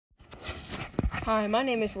Hi, my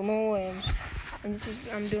name is Lamont Williams, and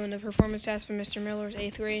I'm doing the performance task for Mr. Miller's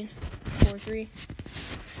 8th grade, 4-3.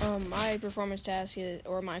 My performance task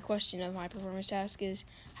my question of my performance task is,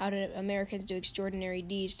 how did Americans do extraordinary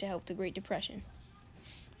deeds to help the Great Depression,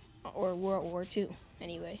 or World War II,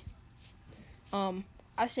 anyway.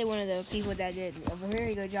 I say one of the people that did a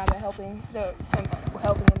very good job at helping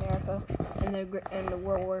America in the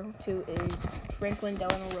World War II is Franklin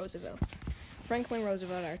Delano Roosevelt. Franklin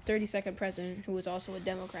Roosevelt, our 32nd president, who was also a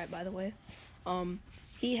Democrat, by the way,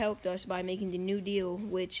 he helped us by making the New Deal,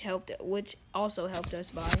 which also helped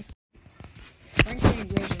us by Franklin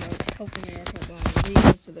Roosevelt helped America by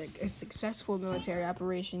leading to a successful military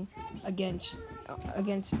operation against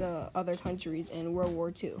other countries in World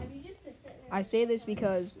War II. I say this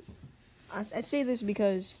because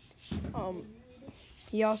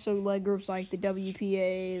he also led groups like the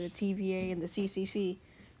WPA, the TVA, and the CCC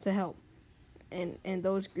to help. And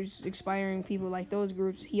those inspiring people like those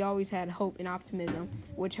groups, he always had hope and optimism,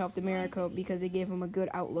 which helped America because it gave him a good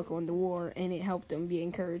outlook on the war, and it helped them be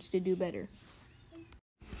encouraged to do better.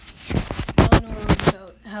 Eleanor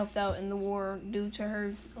Roosevelt helped out in the war due to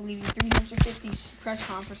her leading 350 press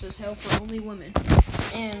conferences held for only women,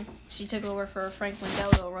 and she took over for Franklin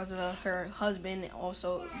Delano Roosevelt, her husband,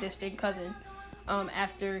 also distant cousin,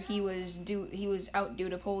 after he was out due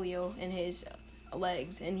to polio in his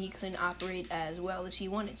legs, and he couldn't operate as well as he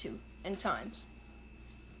wanted to in times.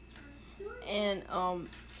 And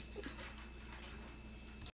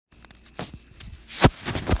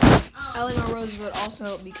Eleanor Roosevelt also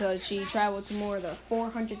helped because she traveled to more than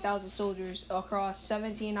 400,000 soldiers across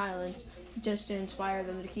 17 islands just to inspire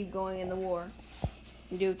them to keep going in the war.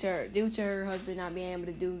 Due to her husband not being able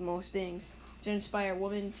to do most things, to inspire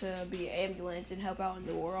women to be ambulance and help out in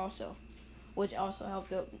the war also, which also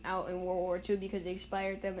helped out in World War II because it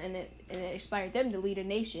inspired them and it inspired them to lead a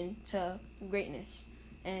nation to greatness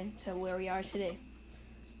and to where we are today.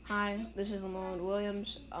 Hi, this is Lamont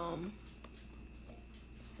Williams.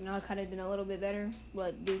 I could have done a little bit better,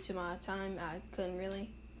 but due to my time, I couldn't really.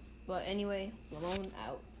 But anyway, Lamont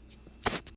out.